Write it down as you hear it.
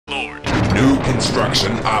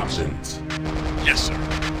construction options. Yes, sir.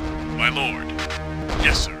 My lord.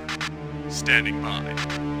 Yes, sir. Standing by.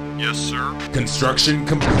 Yes, sir. Construction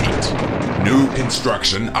complete. New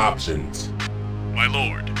construction options. My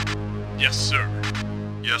lord. Yes, sir.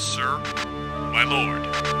 Yes, sir. My lord.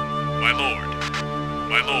 My lord.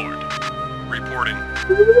 My lord. Reporting.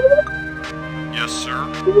 Yes, sir.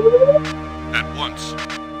 At once.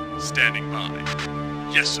 Standing by.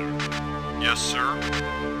 Yes, sir. Yes, sir.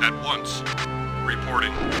 At once.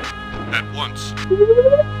 Reporting. At once.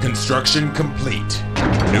 Construction complete.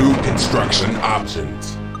 New construction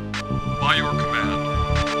options. By your command.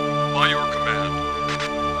 By your command.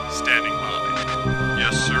 Standing by.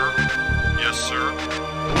 Yes, sir. Yes, sir.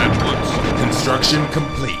 At once. Construction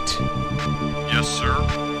complete. Yes, sir.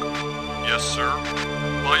 Yes, sir.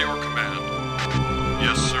 By your command.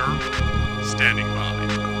 Yes, sir. Standing by.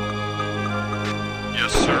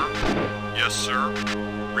 Yes, sir. Yes, sir.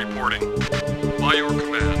 Reporting. By your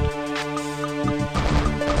command.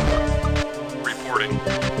 Reporting.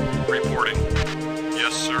 Reporting.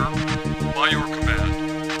 Yes, sir. By your command.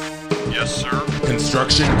 Yes, sir.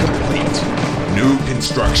 Construction complete. New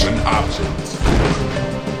construction options.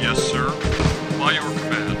 Yes, sir. By your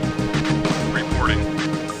command. Reporting.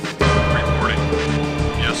 Reporting.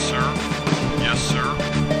 Yes, sir. Yes, sir.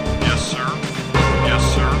 Yes, sir. Yes,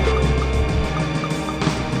 sir.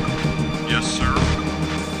 Yes, sir.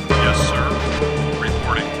 Yes, sir.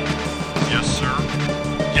 Reporting. Yes, sir.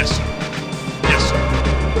 Yes, sir. Yes, sir.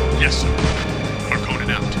 Yes, sir. Harkonnen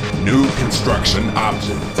out. New construction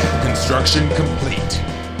options. Construction complete.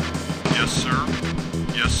 Yes, sir.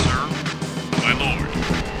 Yes, sir. My lord.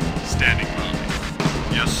 Standing by.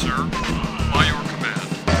 Yes, sir. By your command.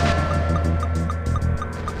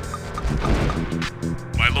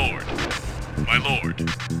 My lord. My lord.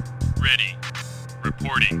 Ready.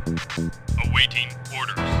 Reporting. Awaiting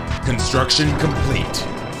orders. Construction complete.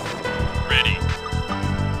 Ready.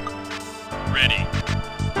 Ready.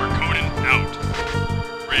 Harkonnen out.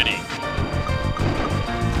 Ready.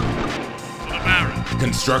 For the Baron.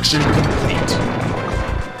 Construction complete.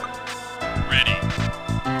 Ready.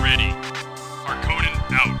 Ready. Harkonnen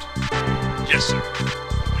out. Yes, sir.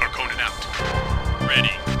 Harkonnen out.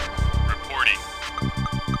 Ready. Reporting.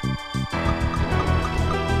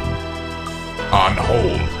 On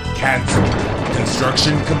hold. Cancel.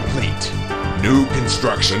 Construction complete. New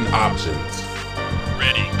construction options.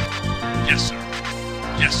 Ready. Yes, sir.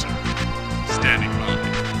 Yes, sir. Standing by.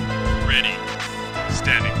 Ready.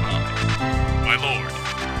 Standing by. My lord.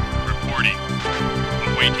 Reporting.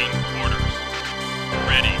 Awaiting orders.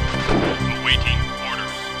 Ready. Awaiting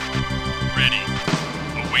orders. Ready.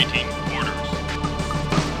 Awaiting orders.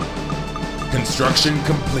 Construction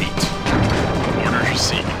complete. Orders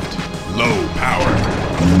received. Low power.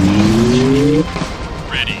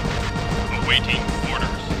 Ready. Awaiting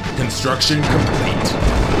orders. Construction complete.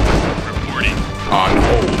 Reporting. On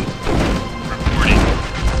hold. Reporting.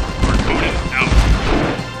 Harkonnen out.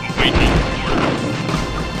 Awaiting orders.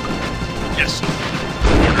 Yes, sir.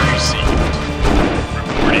 Order received.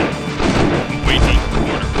 Reporting. Awaiting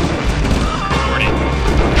orders. Reporting.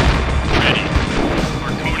 Ready.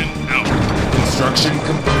 Harkonnen out. Construction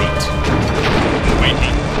complete.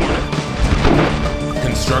 Awaiting orders.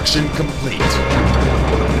 Construction complete.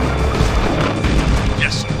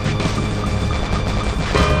 Yes, sir.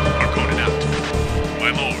 Harkonnen out.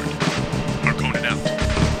 My lord. Harkonnen out.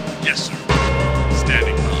 Yes, sir.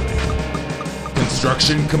 Standing by.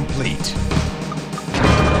 Construction complete.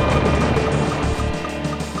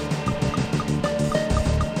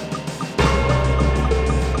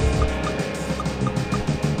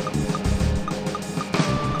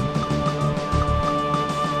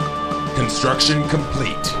 Construction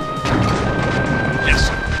complete. Yes,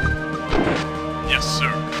 sir. Yes,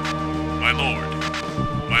 sir. My lord.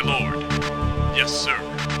 My lord. Yes, sir.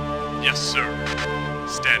 Yes, sir.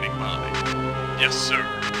 Standing by. Yes, sir.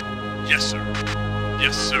 Yes, sir.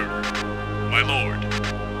 Yes, sir. My lord.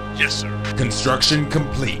 Yes, sir. Construction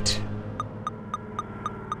complete.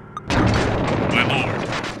 My lord.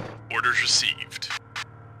 Orders received.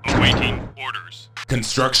 Awaiting orders.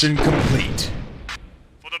 Construction complete.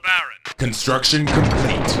 For the Baron. Construction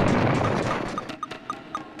complete.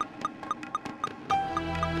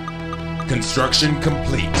 Construction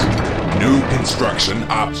complete. New construction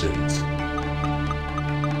options.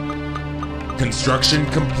 Construction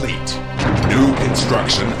complete. New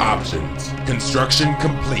construction options. Construction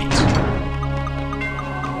complete.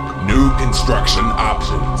 New construction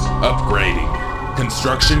options. Upgrading.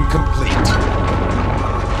 Construction complete.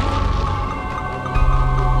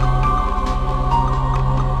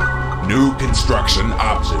 New construction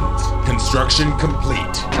options. Construction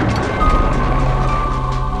complete.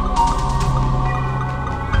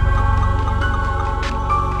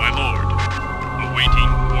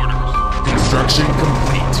 Construction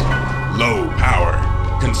complete. Low power.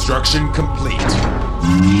 Construction complete.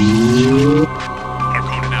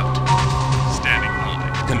 Harkonnen out. Standing by.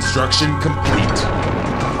 Construction complete.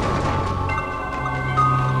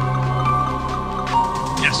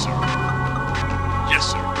 Yes, sir. Yes,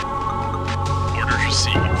 sir. Orders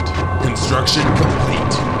received. Construction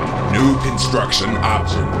complete. New construction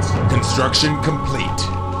options. Construction complete.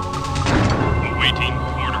 Awaiting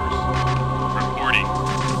orders. Reporting.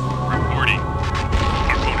 Reporting.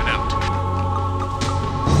 Harkonnen out.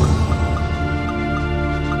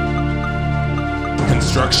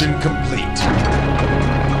 Construction complete.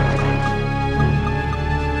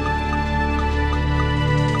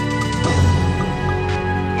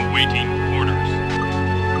 Awaiting orders.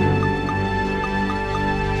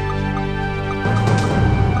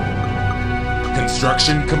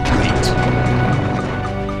 Construction complete.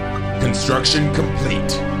 Construction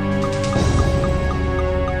complete.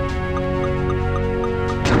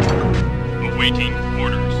 Awaiting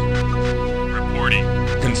orders. Reporting.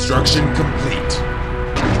 Construction complete.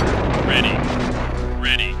 Ready.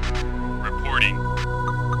 Ready. Reporting.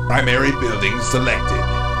 Primary building selected.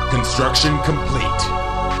 Construction complete.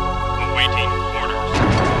 Awaiting orders.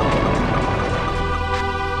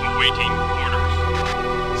 Awaiting orders.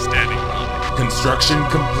 Standing by. Construction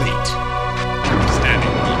complete.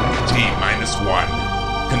 Standing by. T-1.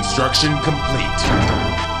 Construction complete.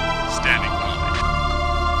 Standing by.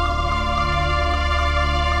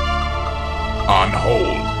 On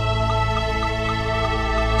hold.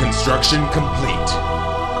 Construction complete.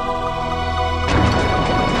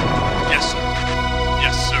 Yes, sir.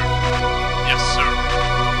 Yes, sir. Yes, sir.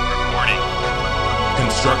 Reporting.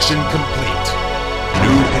 Construction complete.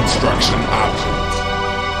 New construction options.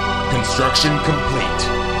 Construction complete.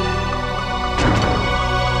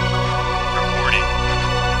 Reporting.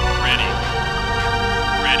 Ready.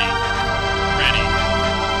 Ready. Ready.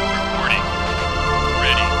 Reporting.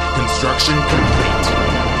 Ready. Construction complete.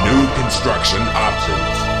 New construction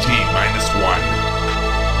options. T-1.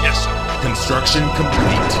 Yes, sir. Construction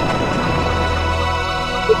complete.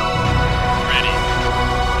 Ready.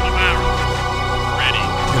 For the barrel. Ready.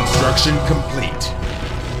 Construction complete.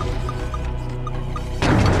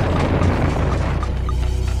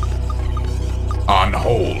 On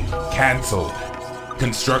hold. Cancelled.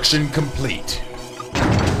 Construction complete.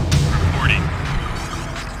 Reporting.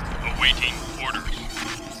 Awaiting orders.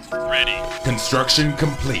 Ready. Construction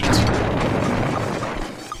complete.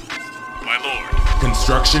 My lord.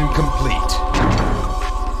 Construction complete.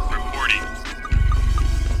 Reporting.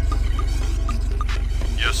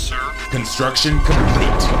 Yes, sir. Construction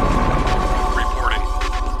complete. Reporting.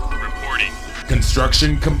 Reporting.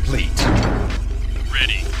 Construction complete.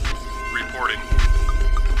 Ready. Reporting.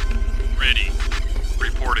 Ready.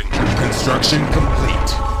 Reporting. Construction complete.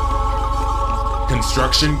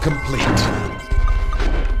 Construction complete.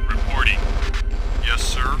 Reporting. Yes,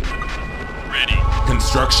 sir. Ready.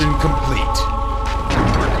 Construction complete.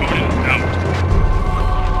 Harkonnen out.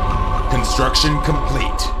 Construction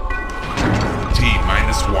complete. T-1.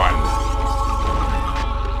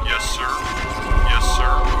 Yes, sir. Yes,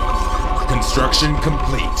 sir. Construction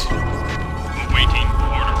complete. Awaiting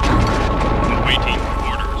orders. Awaiting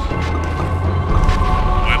orders.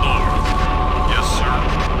 My lord. Yes, sir.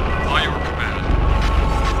 By your command.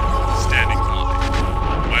 Standing by.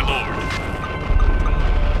 My lord.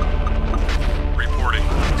 Reporting.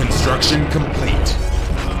 Construction complete.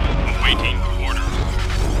 Awaiting orders.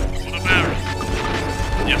 For the barrel.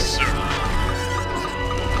 Yes, sir.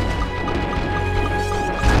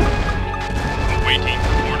 Awaiting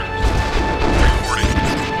orders. Reporting.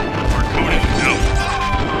 Harkonnen out.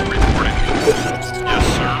 Reporting. Yes,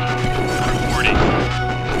 sir. Reporting.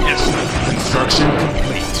 Yes, sir. Construction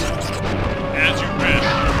complete. As you wish.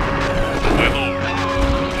 My lord.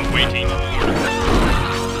 Awaiting orders.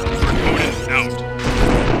 Harkonnen out.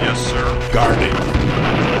 Yes, sir. Guarding.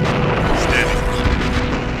 Standing.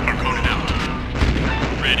 Harkonnen out.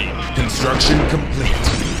 Ready. Construction complete.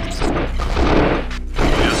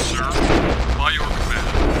 Yes, sir. By your command.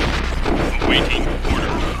 Awaiting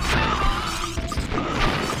orders.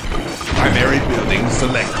 Primary building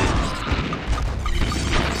selected.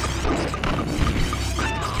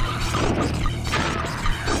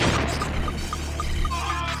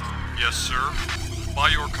 Yes, sir. By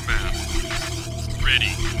your command.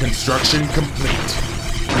 Ready. Construction complete.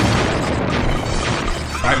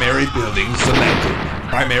 Primary building selected.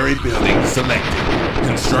 Primary building selected.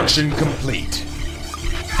 Construction complete.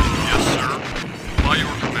 Yes, sir. By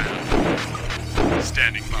your command.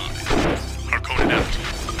 Standing by. Harkonnen out.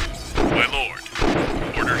 My lord.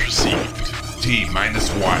 Orders received. T-1.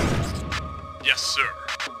 Yes, sir.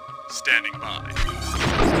 Standing by.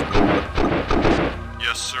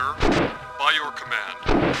 Yes, sir. By your command.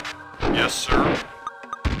 Yes, sir.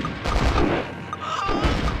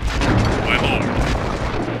 My lord.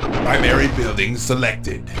 Primary building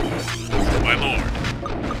selected. My lord.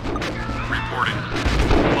 Reporting.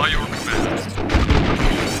 By your command.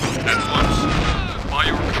 At once. By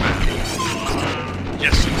your command.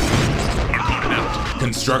 Yes, sir. Arcoded out.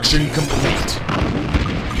 Construction complete.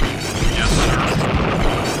 Yes, sir.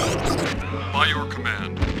 By your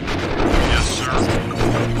command. Yes, sir.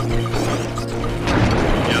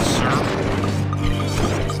 Yes, sir.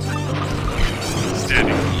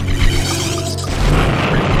 Standing.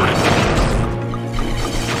 Reporting.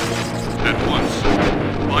 At once.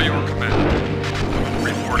 By your command.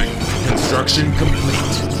 Reporting. Construction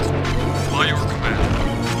complete. By your command.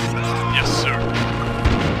 Yes, sir.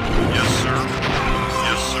 Yes, sir.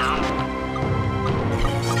 Yes, sir.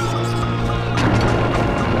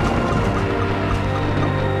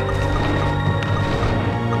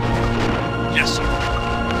 Yes, sir.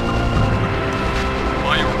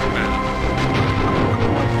 By your command.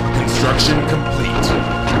 Construction complete.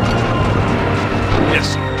 Yes,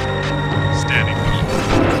 sir. Standing.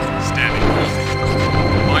 Standing.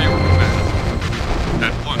 By your command.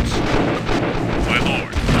 At once. My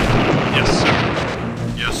lord. Yes, sir.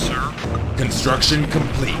 Yes, sir. Construction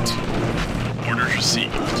complete. Orders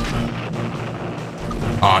received.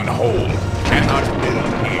 On hold. Cannot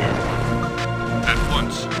build here. At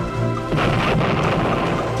once.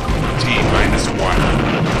 T-1.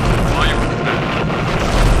 By your command.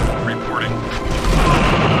 Reporting.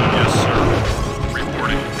 Yes, sir.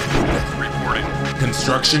 Reporting. Reporting.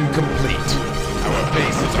 Construction complete. Our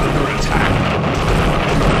base is under attack.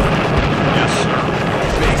 Yes, sir. Our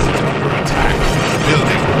base is under attack.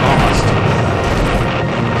 Building lost.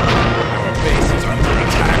 Our base is under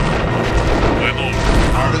attack. My lord.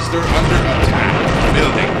 Harvester under attack.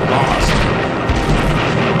 Building lost.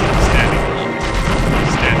 Standing.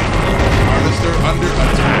 Standing. Harvester under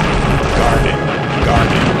attack. Guarded.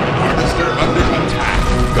 Guarded. Harvester under attack.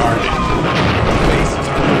 Guarded. Our base is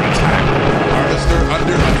under attack. Harvester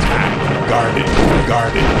under attack. Guarded.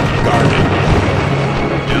 Guarded. Guarded.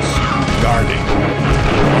 Yes, sir. Guarded.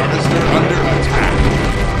 Harvester under attack.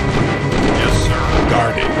 Yes, sir.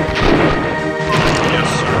 Guarded. Yes,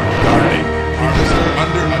 sir. Guarded. Harvester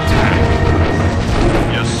under attack.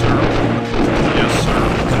 Yes, sir. Yes, sir.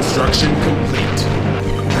 Construction complete.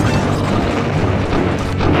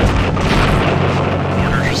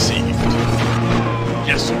 Orders received.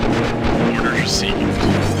 Yes, sir. Orders received.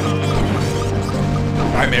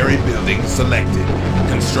 Primary building selected.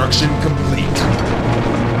 Construction complete.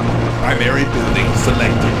 Primary building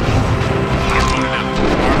selected.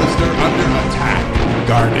 Harvester under attack.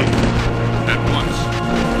 Guarded. At once.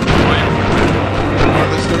 By your command.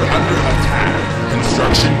 Harvester under attack.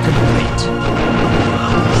 Construction complete.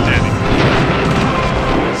 Standing.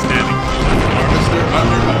 Standing. Harvester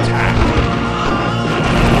under attack.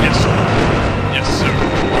 Yes, sir. Yes, sir.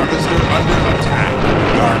 Harvester under attack.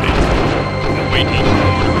 Guarded. Awaiting.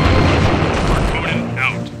 Arcoded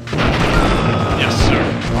out. Yes, sir.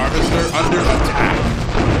 Harvester under attack.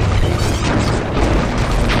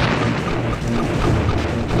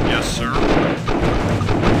 Yes, sir.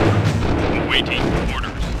 Awaiting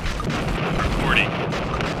orders. Reporting.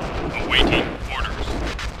 Awaiting orders.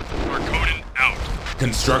 Arcoded out.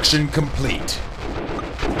 Construction complete.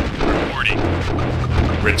 Reporting.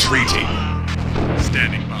 Retreating.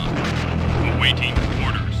 Standing by. Awaiting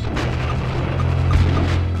orders.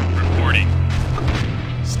 Reporting.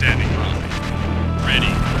 Standing by.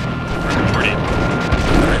 Ready. Reporting.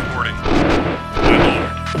 Reporting. My lord.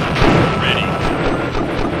 Ready.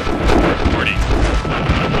 Reporting.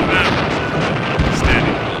 Commander.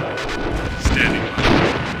 Standing by. Standing by.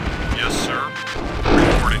 Yes, sir.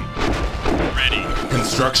 Reporting. Ready.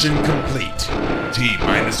 Construction complete.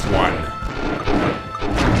 T-1.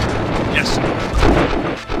 Yes, sir.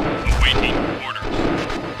 Awaiting orders.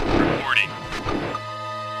 Reporting.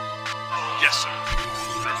 Yes, sir.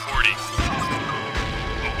 Reporting.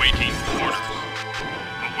 Awaiting orders.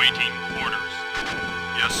 Awaiting orders.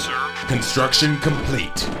 Yes, sir. Construction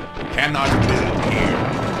complete. Cannot build here.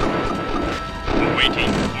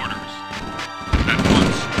 Awaiting orders. At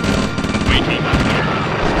once. Awaiting.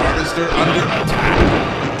 Harvester under attack.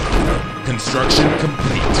 Construction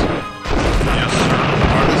complete. Yes, sir.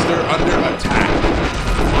 Harvester under attack.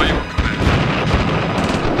 By your command.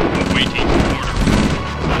 Awaiting orders.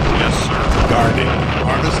 Yes, sir. Guarding.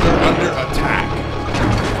 Harvester under attack.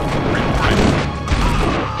 Reporting.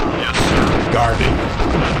 Yes, sir. Guarding.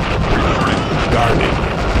 Reporting. Guarding.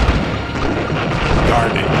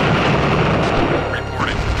 Guarding.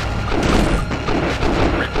 Reporting.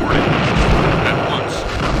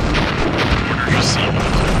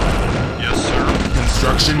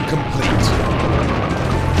 Construction complete.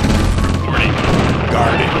 Reporting.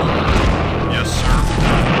 Guarding. Yes, sir.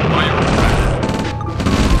 By your command.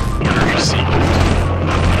 Order received.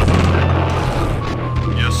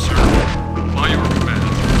 Yes, sir. By your command.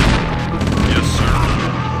 Yes, sir.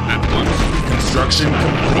 At once. Construction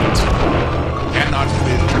complete. Cannot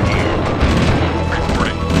build here.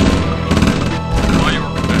 Reporting. By your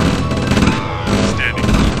command. Standing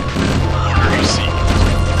by. Order received.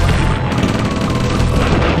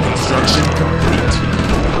 Construction complete.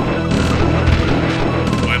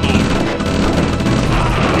 My lord.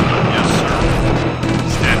 Yes, sir.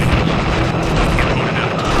 Standing by. Opponent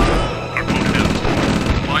out. Opponent out.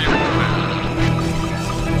 By your command.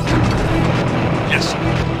 Yes, sir.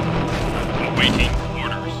 Awaiting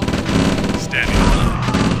orders. Standing by.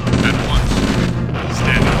 At once.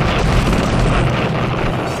 Standing by.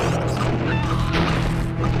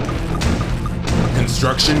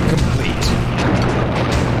 Construction complete.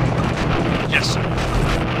 Yes, sir.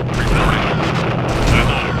 Reporting. My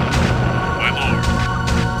lord. My lord.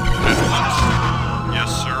 At once. Yes,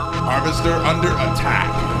 sir. Harvester under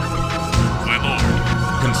attack. My lord.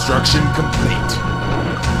 Construction complete.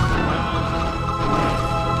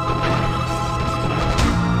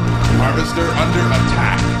 Harvester under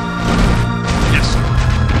attack. Yes, sir.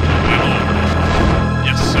 My lord.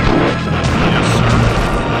 Yes, sir. Yes, sir.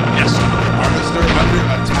 Yes, sir. Harvester under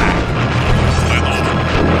attack. My lord.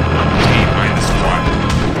 T-1.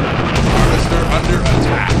 Harvester under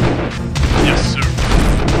attack. Yes, sir.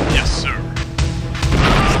 Yes, sir.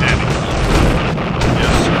 Standing.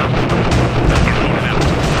 Yes, sir. Opponent out.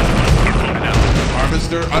 Opponent out.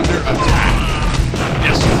 Harvester under attack.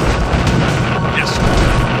 Yes, sir. Yes, sir.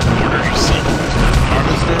 Order received.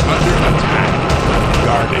 Harvester under attack.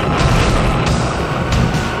 Guarding.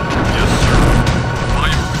 Yes, sir. By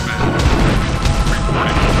your command.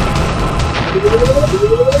 Reporting.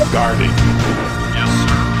 Guarding. Yes,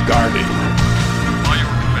 sir. Guarding. By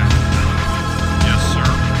your command. Yes, sir.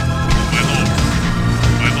 My lord.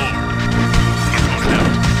 My lord. Opponent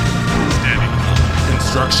out. Standing.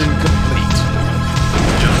 Construction complete.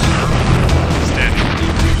 Yes, sir. Standing.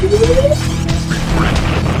 Reporting.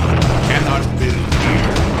 Cannot build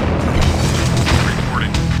here.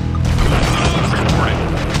 Reporting. Reporting.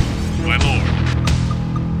 My lord.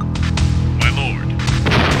 My lord.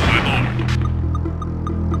 My lord.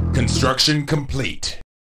 Construction complete.